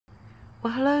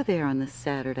Well, hello there on this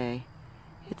Saturday.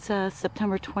 It's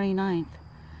September 29th,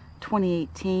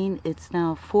 2018. It's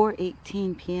now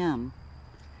 4:18 p.m.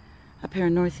 up here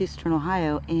in northeastern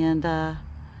Ohio, and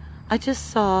I just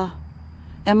saw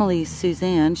Emily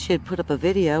Suzanne. She had put up a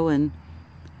video and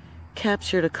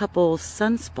captured a couple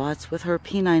sunspots with her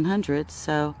P900,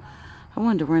 so I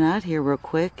wanted to run out here real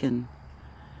quick and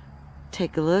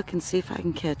take a look and see if I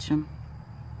can catch them.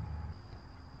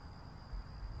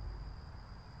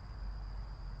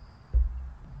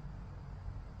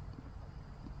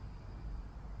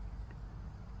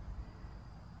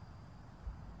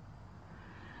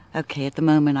 Okay, at the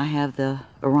moment I have the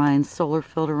Orion solar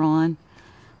filter on,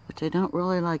 which I don't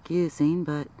really like using,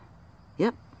 but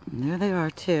yep, there they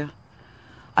are too.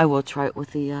 I will try it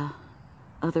with the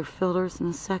other filters in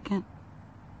a second.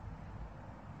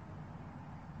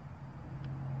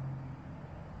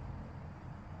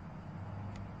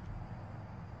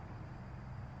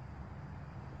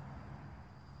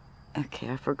 Okay,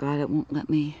 I forgot it won't let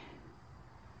me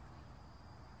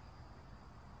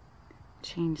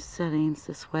change settings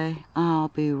this way. I'll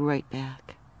be right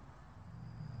back.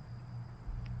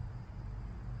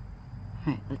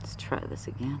 Alright, let's try this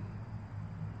again.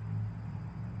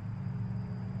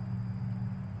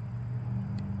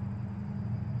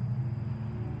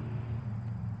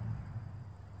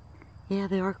 Yeah,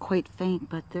 they are quite faint,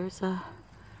 but there's a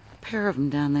pair of them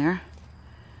down there.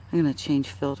 I'm going to change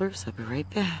filters. I'll be right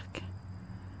back.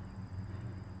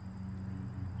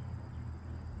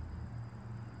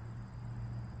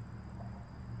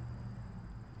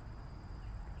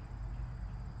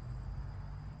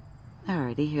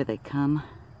 Alrighty, here they come.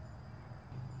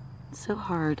 It's so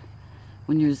hard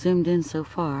when you're zoomed in so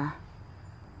far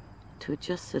to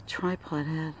adjust the tripod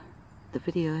head, the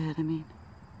video head, I mean.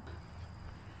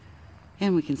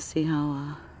 And we can see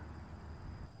how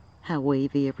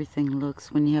wavy everything looks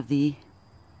when you have the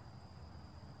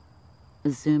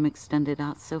zoom extended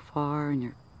out so far and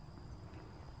you're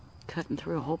cutting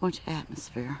through a whole bunch of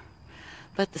atmosphere.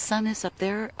 But the sun is up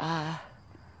there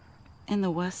in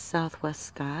the west-southwest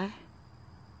sky.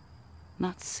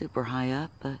 Not super high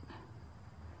up, but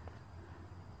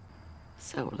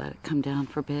so we'll let it come down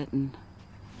for a bit and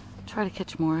try to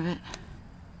catch more of it.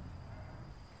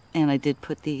 And I did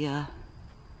put the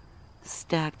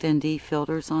stacked ND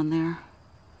filters on there,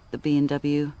 the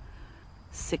B&W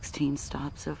 16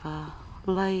 stops of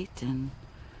light and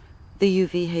the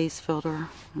UV haze filter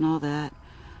and all that.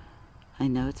 I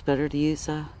know it's better to use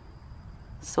a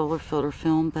solar filter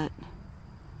film, but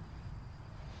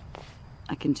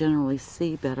I can generally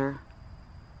see better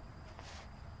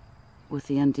with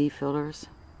the ND filters.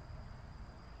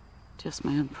 Just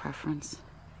my own preference.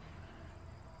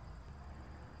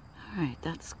 Alright,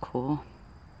 that's cool.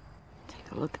 Take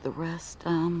a look at the rest.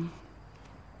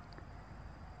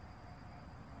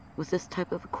 With this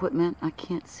type of equipment, I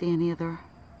can't see any other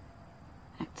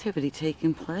activity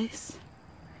taking place.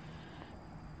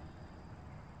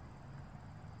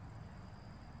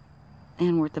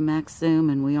 And we're at the max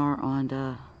zoom, and we are on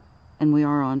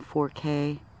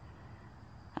 4K.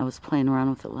 I was playing around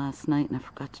with it last night, and I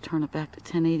forgot to turn it back to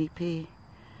 1080p.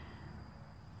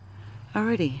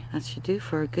 Alrighty, that should do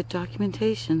for a good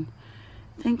documentation.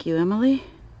 Thank you, Emily.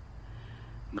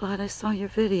 Glad I saw your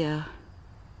video.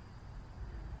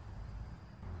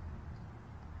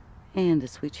 And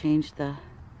as we change the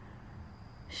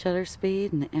shutter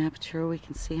speed and the aperture, we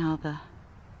can see how the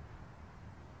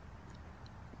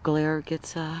glare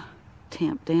gets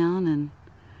tamped down, and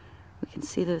we can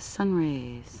see those sun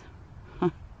rays.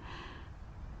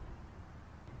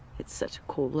 It's such a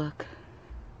cool look.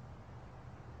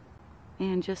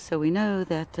 And just so we know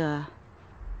that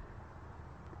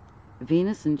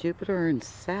Venus and Jupiter and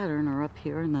Saturn are up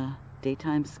here in the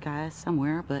daytime sky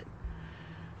somewhere, but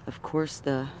of course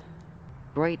the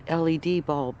bright LED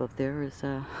bulb up there is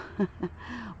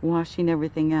washing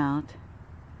everything out.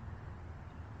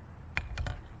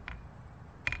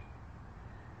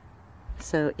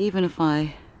 So even if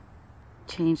I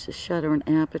change the shutter and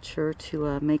aperture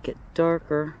to make it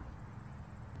darker,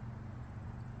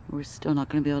 we're still not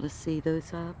going to be able to see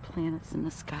those planets in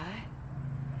the sky.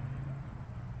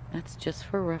 That's just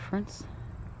for reference.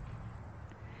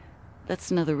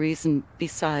 That's another reason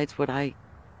besides what I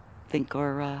think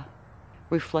are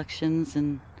reflections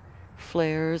and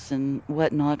flares and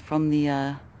whatnot from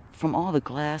the from all the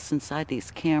glass inside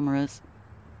these cameras.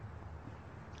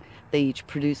 They each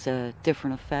produce a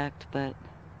different effect, but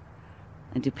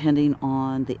depending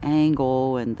on the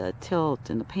angle and the tilt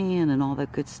and the pan and all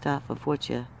that good stuff of what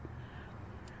you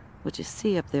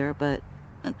see up there. But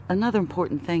another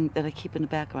important thing that I keep in the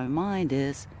back of my mind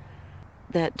is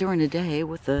that during the day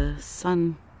with the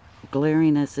sun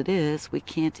glaring as it is, we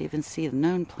can't even see the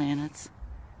known planets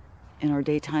in our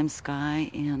daytime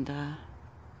sky, and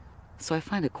so I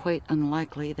find it quite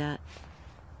unlikely that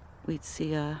we'd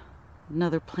see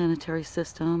another planetary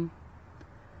system,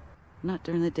 not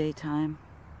during the daytime.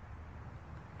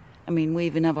 I mean, we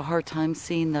even have a hard time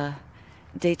seeing the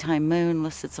daytime moon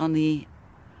unless it's on the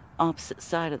opposite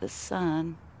side of the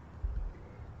sun,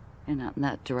 and out in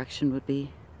that direction would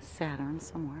be Saturn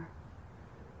somewhere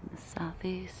in the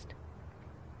southeast.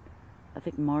 I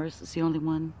think Mars is the only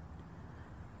one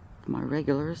of my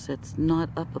regulars that's not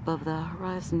up above the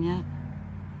horizon yet.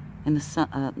 And the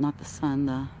sun, not the sun,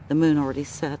 the moon already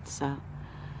set, so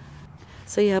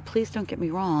yeah, please don't get me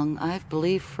wrong. I've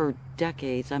believed for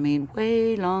decades, I mean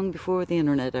way long before the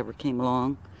internet ever came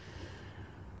along,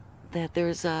 that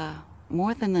there's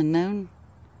more than the known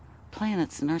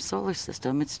planets in our solar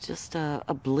system. It's just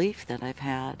a belief that I've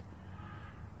had.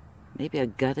 Maybe a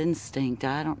gut instinct,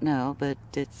 I don't know, but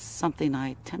it's something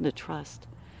I tend to trust.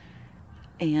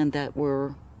 And that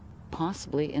we're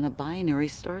possibly in a binary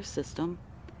star system.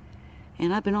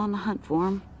 And I've been on the hunt for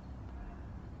them.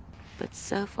 But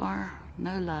so far,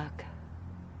 no luck.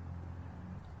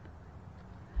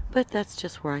 But that's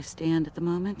just where I stand at the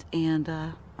moment. And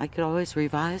I could always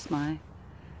revise my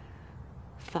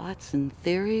thoughts and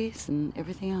theories and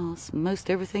everything else. Most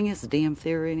everything is a damn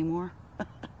theory anymore.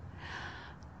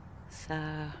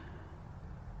 So,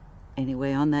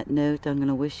 anyway, on that note, I'm going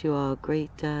to wish you all a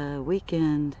great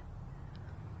weekend.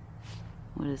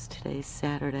 What is today?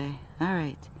 Saturday.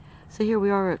 Alright. So here we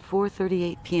are at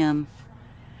 4:38 p.m.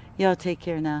 Y'all take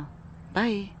care now.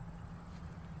 Bye.